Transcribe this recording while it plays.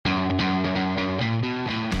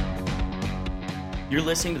You're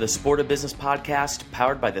listening to the Sport of Business podcast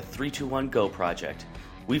powered by the 321 Go Project.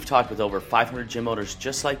 We've talked with over 500 gym owners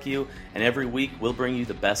just like you, and every week we'll bring you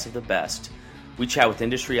the best of the best. We chat with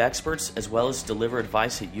industry experts as well as deliver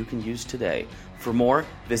advice that you can use today. For more,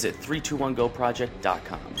 visit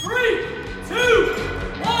 321goproject.com. 3, 2,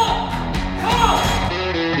 1, go!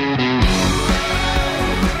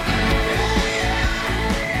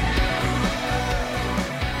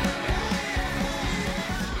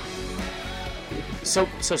 So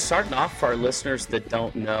starting off for our listeners that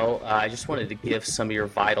don't know, I just wanted to give some of your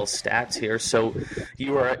vital stats here. So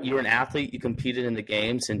you were an athlete. You competed in the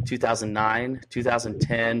games in 2009,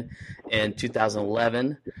 2010, and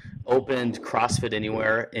 2011. Opened CrossFit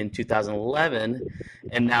Anywhere in 2011,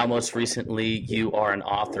 and now most recently you are an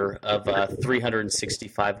author of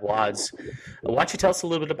 365 WODs. Why don't you tell us a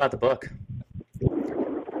little bit about the book?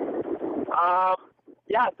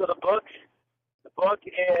 So the book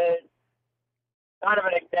is kind of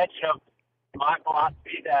an extension of my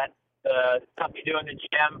philosophy that the stuff you do in the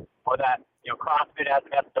gym, or that, CrossFit as a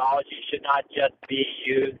methodology, should not just be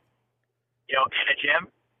used, in a gym.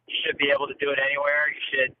 You should be able to do it anywhere. You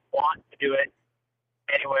should want to do it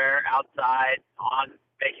anywhere, outside, on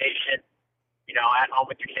vacation, at home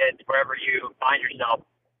with your kids, wherever you find yourself.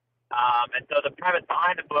 And so the premise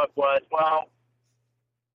behind the book was, well,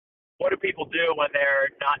 what do people do when they're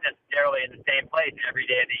not necessarily in the same place every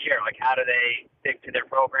day of the year? Like, how do they stick to their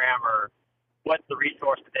program, or what's the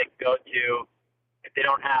resource that they can go to if they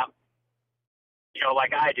don't have,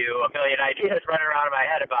 like I do, a million ideas running around in my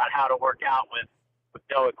head about how to work out with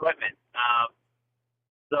no equipment.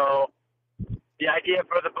 So the idea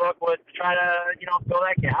for the book was to try to, fill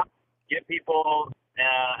that gap, give people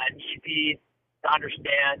an easy to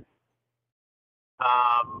understand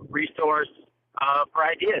resource for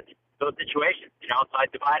ideas. Those situations, so I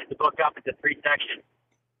divided the book up into 3 sections: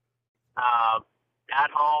 at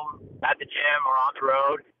home, at the gym, or on the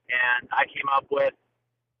road. And I came up with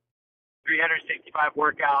 365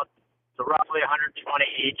 workouts, so roughly 120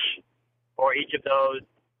 each for each of those,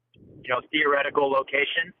 theoretical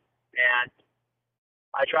locations. And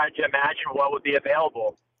I tried to imagine what would be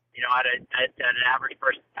available, at an average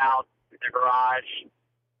person's house, in their garage,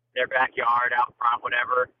 their backyard, out front,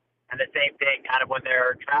 whatever. And the same thing kind of when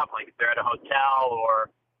they're traveling, if they're at a hotel or,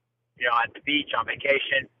 at the beach on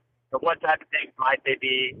vacation. So what type of things might they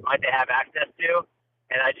have access to?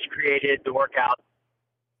 And I just created the workout,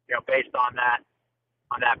 based on that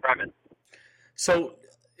premise. So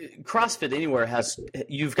CrossFit Anywhere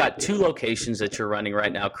you've got 2 locations that you're running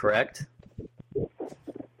right now, correct?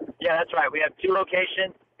 Yeah, that's right. We have 2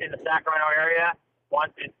 locations in the Sacramento area.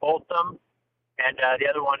 One's in Folsom, and the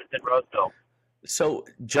other one is in Roseville. So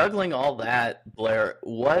juggling all that, Blair,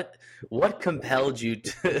 what compelled you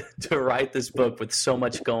to write this book with so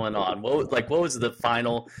much going on? What was the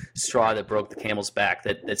final straw that broke the camel's back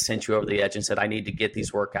that sent you over the edge and said, I need to get these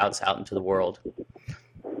workouts out into the world?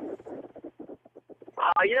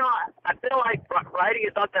 I feel like writing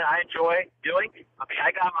is something I enjoy doing. I mean,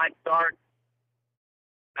 I got my start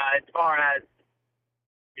as far as,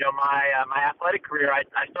 my athletic career. I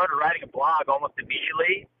started writing a blog almost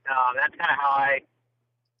immediately. That's kind of how I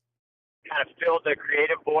kind of filled the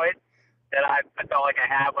creative void that I felt like I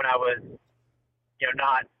had when I was,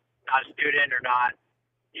 not a student or not,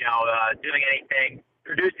 doing anything,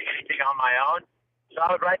 producing anything on my own. So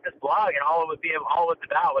I would write this blog, and all it was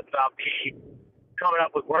about me coming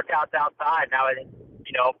up with workouts outside. And I would,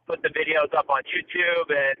 put the videos up on YouTube,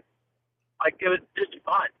 and it was just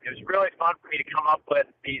fun. It was really fun for me to come up with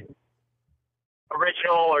these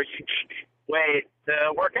original or unique ways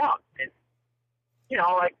to work out. And,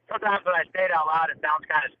 sometimes when I say it out loud, it sounds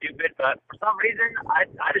kind of stupid, but for some reason,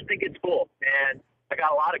 I just think it's cool. And I got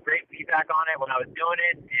a lot of great feedback on it when I was doing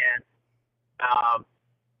it. And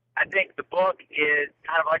I think the book is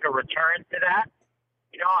kind of like a return to that.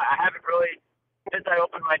 I haven't really, since I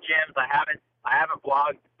opened my gyms, I haven't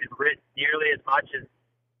blogged and written nearly as much as,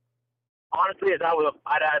 honestly, as I would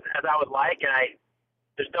like, and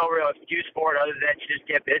there's no real excuse for it other than you just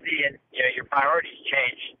get busy and your priorities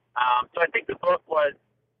change. So I think the book was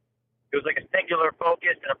like a singular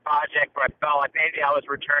focus and a project where I felt like maybe I was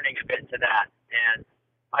returning a bit to that, and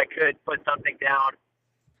I could put something down,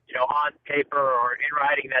 on paper or in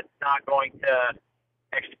writing that's not going to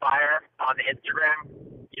expire on the Instagram,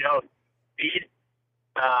 feed.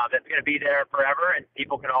 That's going to be there forever, and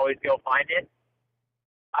people can always go find it.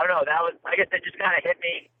 I don't know. I guess it just kind of hit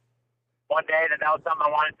me one day that was something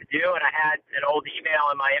I wanted to do, and I had an old email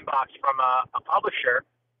in my inbox from a publisher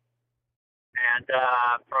and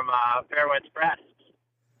from Fairwinds Press.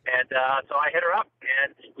 And so I hit her up,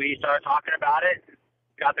 and we started talking about it,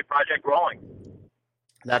 got the project rolling.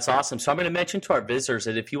 That's awesome. So I'm going to mention to our visitors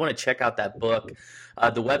that if you want to check out that book,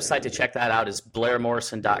 the website to check that out is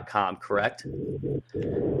blairmorrison.com, correct?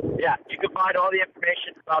 Yeah, you can find all the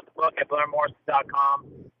information about the book at blairmorrison.com,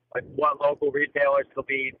 like what local retailers it'll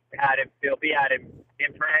be at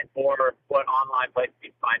in print or what online place you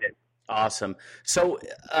can find it. Awesome. So,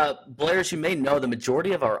 Blair, as you may know, the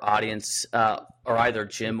majority of our audience are either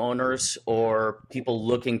gym owners or people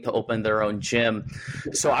looking to open their own gym.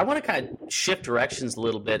 So I want to kind of shift directions a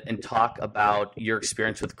little bit and talk about your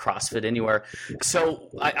experience with CrossFit Anywhere. So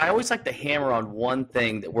I always like to hammer on one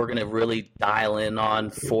thing that we're going to really dial in on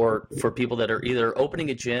for people that are either opening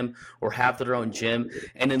a gym or have their own gym.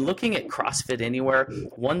 And in looking at CrossFit Anywhere,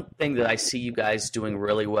 one thing that I see you guys doing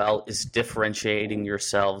really well is differentiating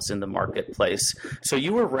yourselves in the marketplace. So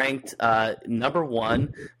you were ranked number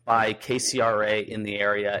one by KCRA in the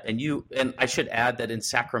area, and I should add that in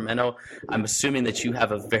Sacramento, I'm assuming that you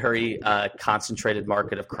have a very concentrated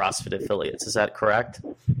market of CrossFit affiliates. Is that correct?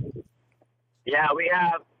 Yeah, we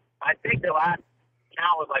have. I think the last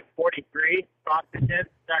count was like 43 CrossFit gyms in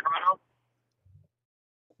Sacramento.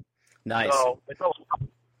 Nice. So it's a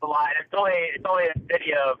lot. It's only a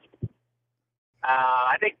city of.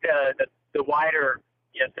 I think the wider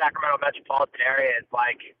Sacramento metropolitan area is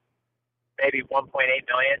like maybe 1.8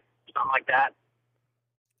 million, something like that.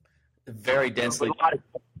 Very densely.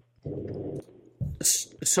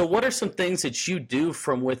 So what are some things that you do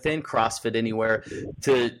from within CrossFit Anywhere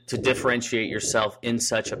to differentiate yourself in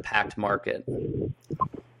such a packed market?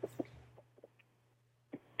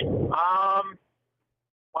 Well,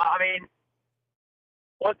 I mean,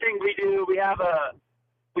 one thing we do,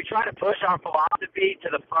 we try to push our philosophy to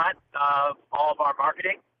the front of all of our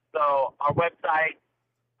marketing. So our website,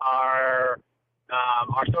 our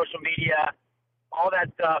social media, all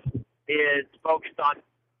that stuff is focused on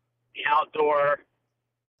the outdoor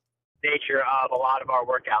nature of a lot of our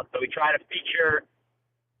workouts. So we try to feature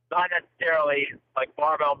not necessarily like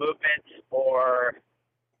barbell movements or,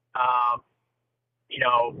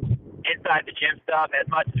 inside the gym stuff as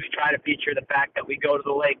much as we try to feature the fact that we go to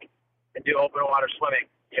the lake and do open water swimming,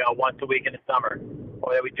 once a week in the summer,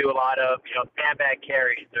 or that we do a lot of, sandbag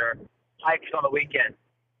carries or hikes on the weekend.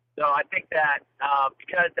 So I think that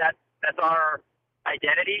because that's our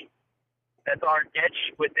identity, that's our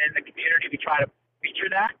niche within the community, we try to feature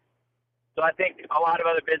that. So I think a lot of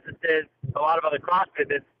other businesses, a lot of other CrossFit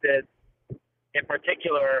businesses in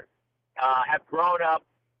particular, have grown up,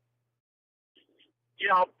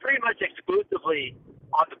 pretty much exclusively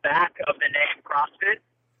on the back of the name CrossFit,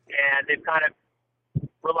 and they've kind of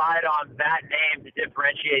relied on that name to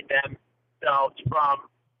differentiate themselves from,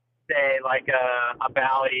 say, like a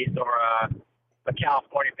Bally's or a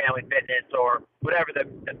California Family Fitness or whatever the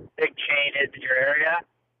big chain is in your area.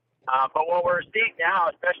 But what we're seeing now,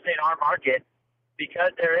 especially in our market,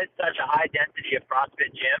 because there is such a high density of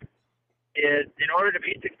CrossFit gyms, is in order to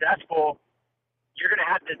be successful, you're going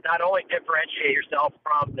to have to not only differentiate yourself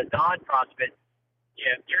from the non-CrossFit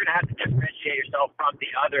gyms, you're going to have to differentiate yourself from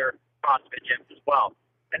the other CrossFit gyms as well.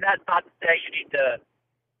 And that's not to say you need to,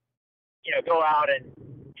 go out and,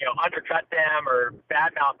 undercut them or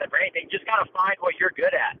badmouth them or anything. Just kind of find what you're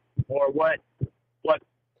good at or what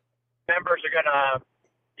members are going to,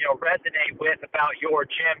 resonate with about your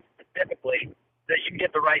gym specifically, so that you can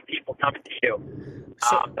get the right people coming to you.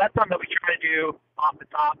 So that's something that we try to do off the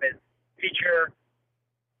top is feature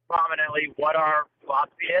prominently what our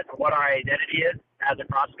philosophy is and what our identity is as a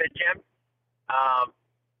CrossFit gym.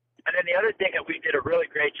 And then the other thing that we did a really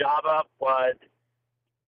great job of was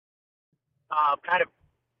kind of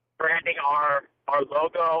branding our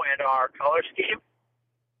logo and our color scheme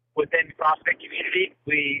within the CrossFit community.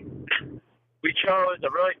 We chose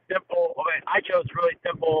a really simple, I chose a really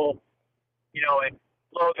simple,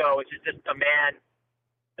 logo, which is just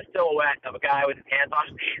a silhouette of a guy with his hands on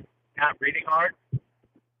his knees, kind of breathing hard,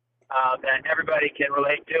 that everybody can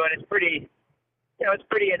relate to. And it's pretty, it's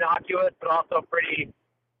pretty innocuous, but also pretty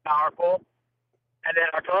powerful. And then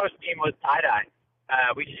our color scheme was tie-dye.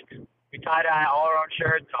 We tie-dye all our own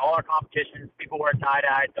shirts, all our competitions. People wear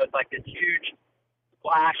tie-dye, so it's like this huge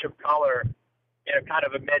splash of color, kind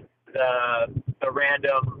of amidst the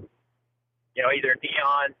random, either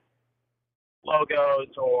neon logos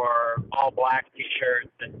or all black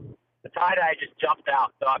T-shirts. And the tie-dye just jumped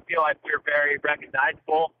out. So I feel like we're very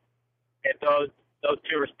recognizable in those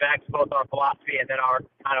two respects, both our philosophy and then our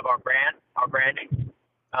branding.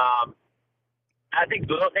 I think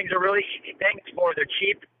those things are really easy things they're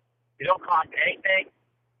cheap. They don't cost anything.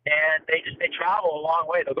 And they travel a long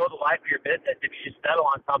way. They'll go the life of your business if you just settle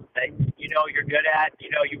on something you're good at,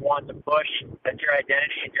 you want to push, that's your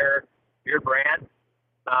identity and your brand.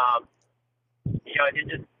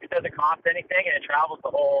 it doesn't cost anything, and it travels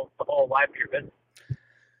the whole life of your business.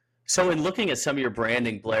 So in looking at some of your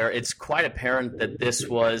branding, Blair, it's quite apparent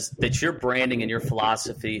that your branding and your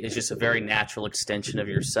philosophy is just a very natural extension of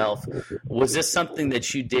yourself. Was this something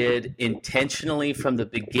that you did intentionally from the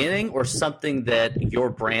beginning, or something that your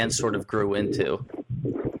brand sort of grew into?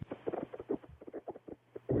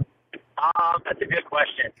 That's a good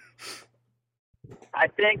question. I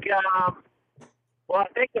think, I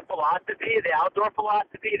think the philosophy, the outdoor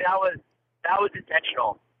philosophy, that was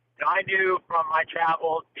intentional. I knew from my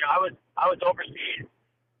travels, I was overseas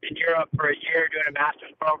in Europe for a year doing a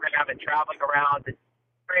master's program and traveling around and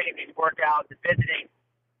training these workouts and visiting,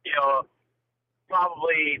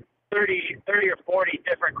 probably 30 or 40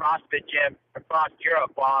 different CrossFit gyms across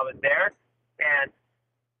Europe while I was there. And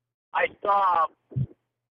I saw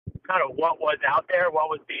kind of what was out there, what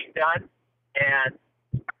was being done. And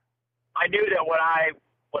I knew that what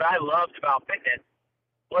I loved about fitness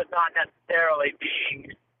was not necessarily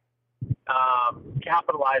being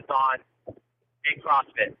capitalized on in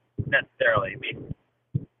CrossFit necessarily.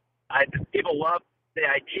 I mean, people love the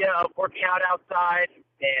idea of working out outside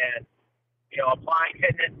and applying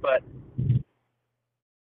fitness, but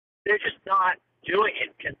they're just not doing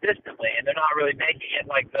it consistently, and they're not really making it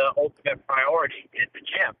like the ultimate priority in the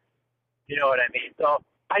gym. You know what I mean? So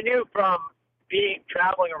I knew from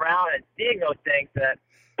traveling around and seeing those things that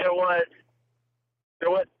there was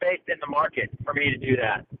space in the market for me to do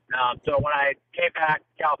that. So when I came back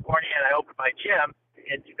to California and I opened my gym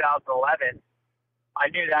in 2011, I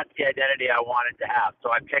knew that's the identity I wanted to have.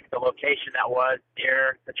 So I picked a location that was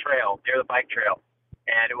near the bike trail,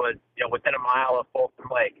 and it was within a mile of Folsom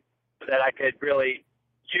Lake, so that I could really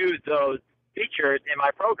use those features in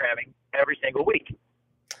my programming every single week.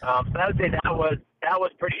 So I would say that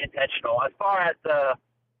was pretty intentional. As far as the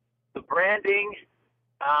branding,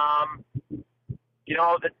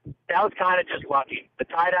 that was kind of just lucky. The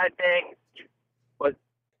tie-dye thing was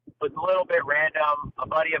a little bit random. A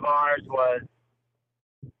buddy of mine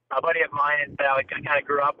that I kind of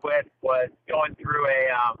grew up with was going through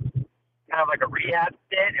a kind of like a rehab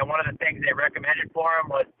stint, and one of the things they recommended for him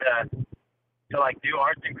was to like do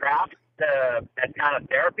arts and crafts as kind of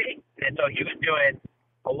therapy. And so he was doing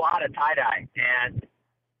a lot of tie-dye, and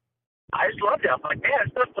I just loved it. I was like, man,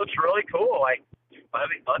 this stuff looks really cool. Like, let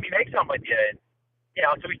me make something with you. And,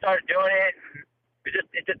 so we started doing it.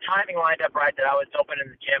 It just timing lined up right that I was opening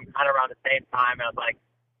the gym kind of around the same time. And I was like,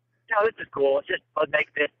 this is cool. Let's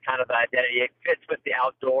make this kind of the identity. It fits with the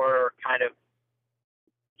outdoor kind of,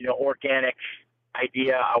 organic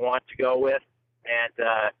idea I want to go with.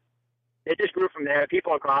 And it just grew from there.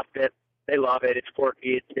 People in CrossFit, they love it. It's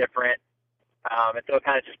quirky. It's different. And so it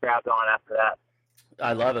kind of just grabbed on after that.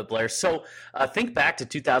 I love it, Blair. So think back to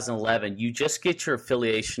 2011. You just get your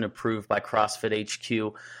affiliation approved by CrossFit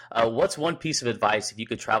HQ. What's one piece of advice, if you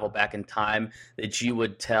could travel back in time, that you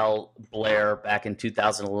would tell Blair back in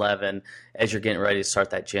 2011 as you're getting ready to start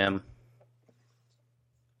that gym?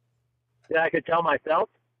 Yeah, I could tell myself?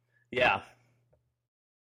 Yeah.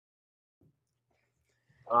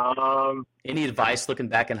 Any advice looking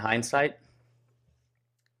back in hindsight?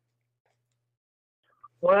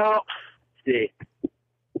 Well, let's see.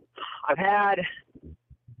 I've had,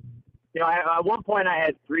 at one point I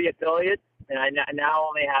had 3 affiliates, and I now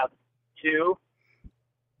only have 2.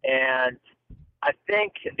 And I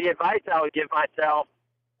think the advice I would give myself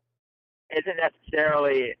isn't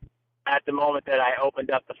necessarily at the moment that I opened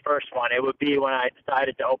up the first one. It would be when I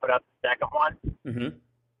decided to open up the second one. Mm-hmm.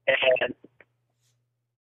 And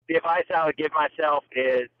the advice I would give myself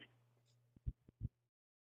is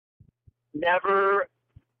never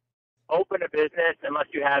open a business unless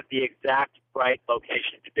you have the exact right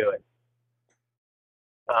location to do it.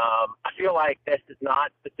 I feel like this is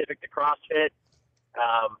not specific to CrossFit,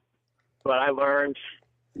 but I learned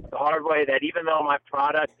the hard way that even though my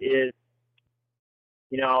product is,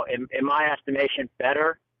 in my estimation,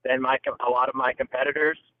 better than a lot of my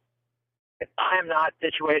competitors, if I am not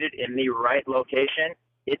situated in the right location,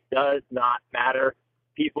 it does not matter.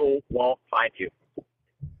 People won't find you.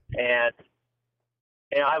 And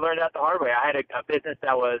I learned that the hard way. I had a business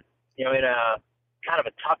that was, in a kind of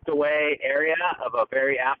a tucked away area of a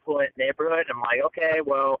very affluent neighborhood. I'm like, okay,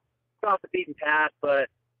 well, it's off the beaten path, but,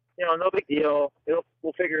 no big deal.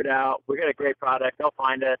 We'll figure it out. We got a great product. They'll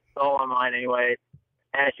find us. It's all online anyway.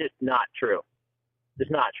 And it's just not true.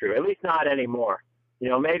 It's not true. At least not anymore.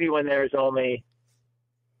 Maybe when there's only,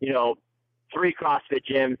 3 CrossFit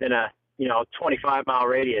gyms in a, 25-mile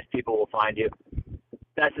radius, people will find you.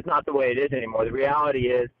 That's just not the way it is anymore. The reality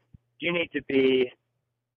is you need to be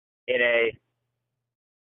in a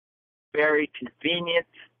very convenient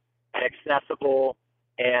an accessible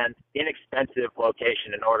and inexpensive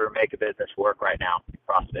location in order to make a business work right now.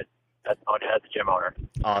 CrossFit. That's the gym owner.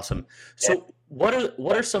 Awesome. So Yeah.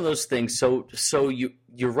 what are some of those things? So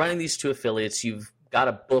you're running these two affiliates. You've got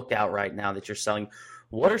a book out right now that you're selling.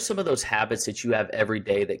 What are some of those habits that you have every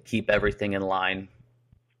day that keep everything in line?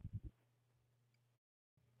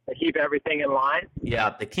 To keep everything in line.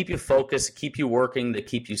 Yeah, they keep you focused, keep you working, they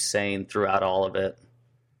keep you sane throughout all of it.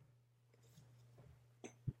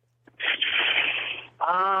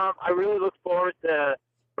 I really look forward to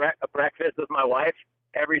a breakfast with my wife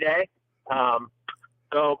every day.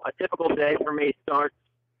 So a typical day for me starts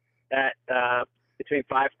at between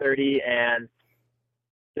 5:30 and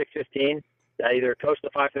 6:15. I either coach the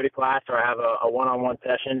 5:30 class or I have a one-on-one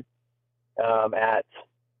session at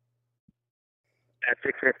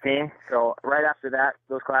 6:15. So right after that,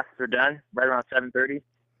 those classes are done. Right around 7:30,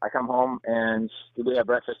 I come home and we have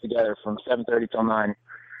breakfast together from 7:30 till 9,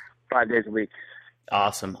 5 days a week.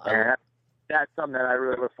 Awesome. And that's something that I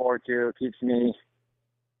really look forward to. It keeps me,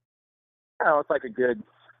 it's like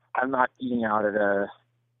I'm not eating out at a,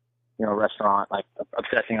 restaurant, like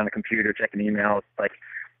obsessing on the computer, checking emails. Like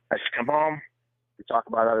I just come home, we talk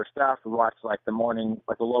about other stuff. We watch like the morning,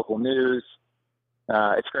 like the local news.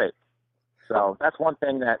 It's great. So that's one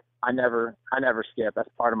thing that I never skip. That's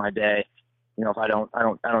part of my day. If I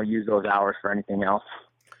don't use those hours for anything else.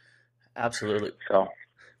 Absolutely. So.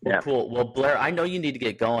 Well, Yeah. cool. Well, Blair, I know you need to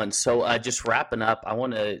get going. So just wrapping up, I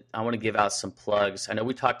want to give out some plugs. I know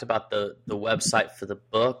we talked about the website for the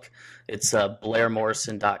book. It's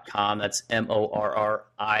blairmorrison.com. That's MORRISON.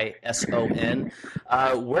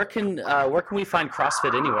 Where can we find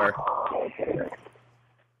CrossFit Anywhere?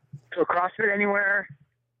 So CrossFit Anywhere,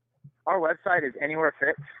 our website is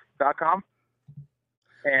anywherefit.com.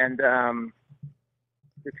 And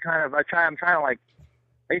it's kind of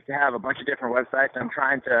I used to have a bunch of different websites. I'm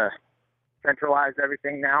trying to centralize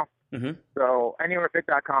everything now. Mm-hmm. So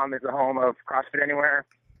anywherefit.com is the home of CrossFit Anywhere.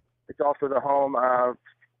 It's also the home of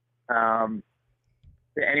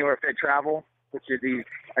the Anywhere Fit Travel, which is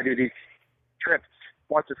I do these trips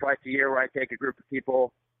once or twice a year where I take a group of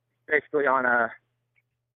people basically on a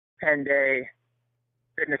 10-day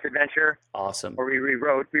fitness adventure. Awesome. Where we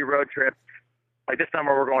road trip. Like this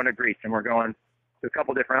summer we're going to Greece and we're going to a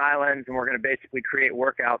couple different islands, and we're going to basically create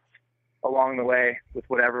workouts along the way with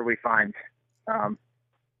whatever we find. So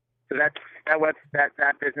that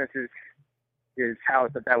business is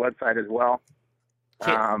housed at that website as well.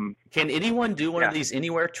 Can anyone do one of these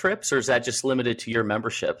Anywhere trips, or is that just limited to your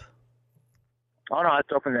membership? Oh no,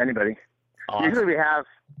 it's open to anybody. Awesome. Usually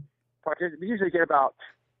we usually get about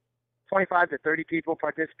 25 to 30 people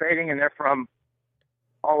participating, and they're from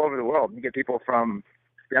all over the world. You get people from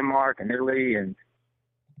Denmark and Italy and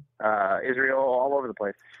Israel, all over the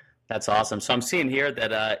place. That's awesome. So I'm seeing here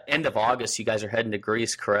that end of August, you guys are heading to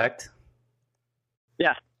Greece, correct?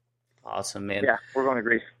 Yeah. Awesome, man. Yeah, we're going to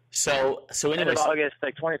Greece. So anyways, end of August,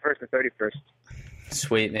 like 21st and 31st.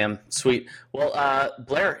 Sweet, man. Sweet. Well,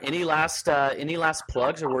 Blair, any last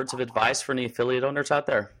plugs or words of advice for any affiliate owners out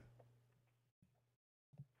there?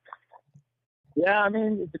 Yeah, I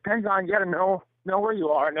mean, it depends on, you got to know where you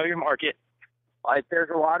are, know your market. Like,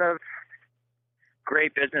 there's a lot of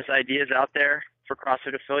great business ideas out there for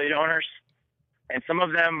CrossFit affiliate owners, and some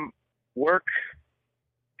of them work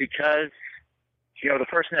because, the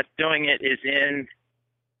person that's doing it is in,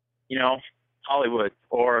 Hollywood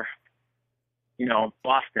or,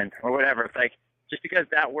 Boston or whatever. It's like, just because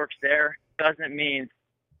that works there doesn't mean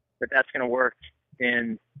that that's going to work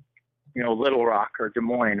in, Little Rock or Des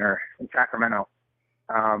Moines or in Sacramento.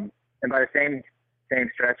 And by the same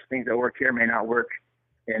stretch, things that work here may not work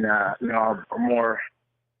in a more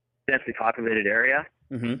densely populated area.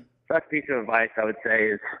 Mm-hmm. So that's a piece of advice I would say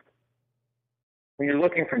is, when you're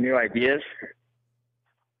looking for new ideas,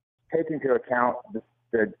 take into account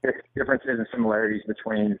the differences and similarities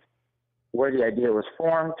between where the idea was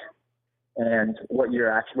formed and what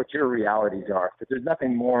your realities are. Because there's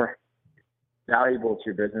nothing more valuable to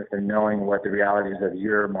your business than knowing what the realities of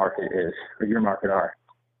your market is, or your market are.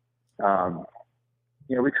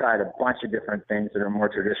 We tried a bunch of different things that are more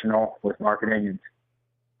traditional with marketing, and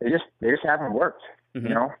they just haven't worked.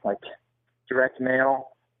 Mm-hmm. Like direct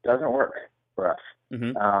mail doesn't work for us.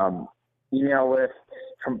 Mm-hmm. Email lists,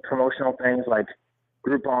 promotional things like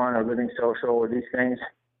Groupon or Living Social or these things,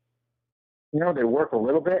 they work a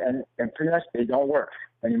little bit, and pretty much they don't work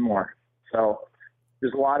anymore. So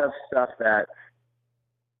there's a lot of stuff that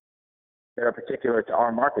are particular to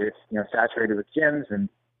our market. It's, saturated with gyms, and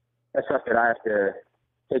that's stuff that I have to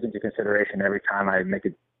take into consideration every time I make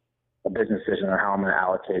a business decision on how I'm going to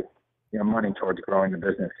allocate, money towards growing the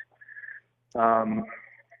business.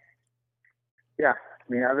 Yeah, I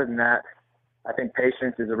mean, other than that, I think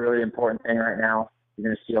patience is a really important thing right now. You're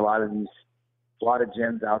going to see a lot of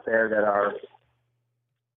gyms out there that are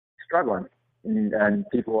struggling, and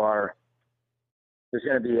there's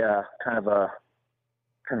going to be a kind of a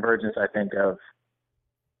convergence, I think, of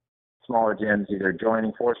smaller gyms either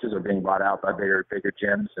joining forces or being bought out by bigger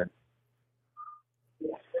gyms. And,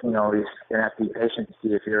 you're going to have to be patient to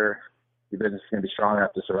see if your business is going to be strong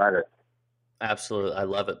enough to survive it. Absolutely. I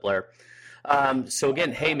love it, Blair. So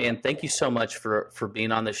again, hey man, thank you so much for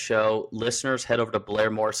being on the show. Listeners, head over to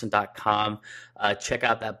blairmorrison.com, check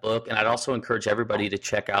out that book. And I'd also encourage everybody to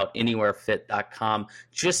check out anywherefit.com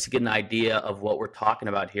just to get an idea of what we're talking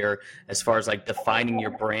about here as far as like defining your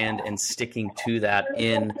brand and sticking to that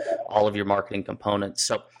in all of your marketing components.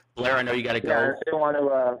 So Blair, I know you got to go. Yeah, if they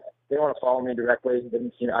want to follow me directly,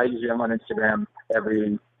 then, I usually am on Instagram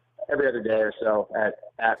every other day or so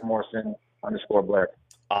at Morrison_Blair.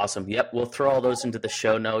 Awesome. Yep. We'll throw all those into the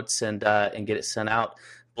show notes and get it sent out.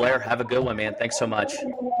 Blair, have a good one, man. Thanks so much.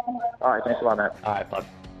 All right. Thanks a lot, Matt. All right, bud.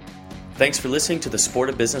 Thanks for listening to the Sport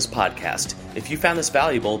of Business podcast. If you found this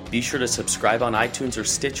valuable, be sure to subscribe on iTunes or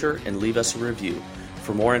Stitcher and leave us a review.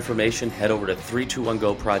 For more information, head over to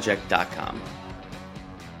 321goproject.com.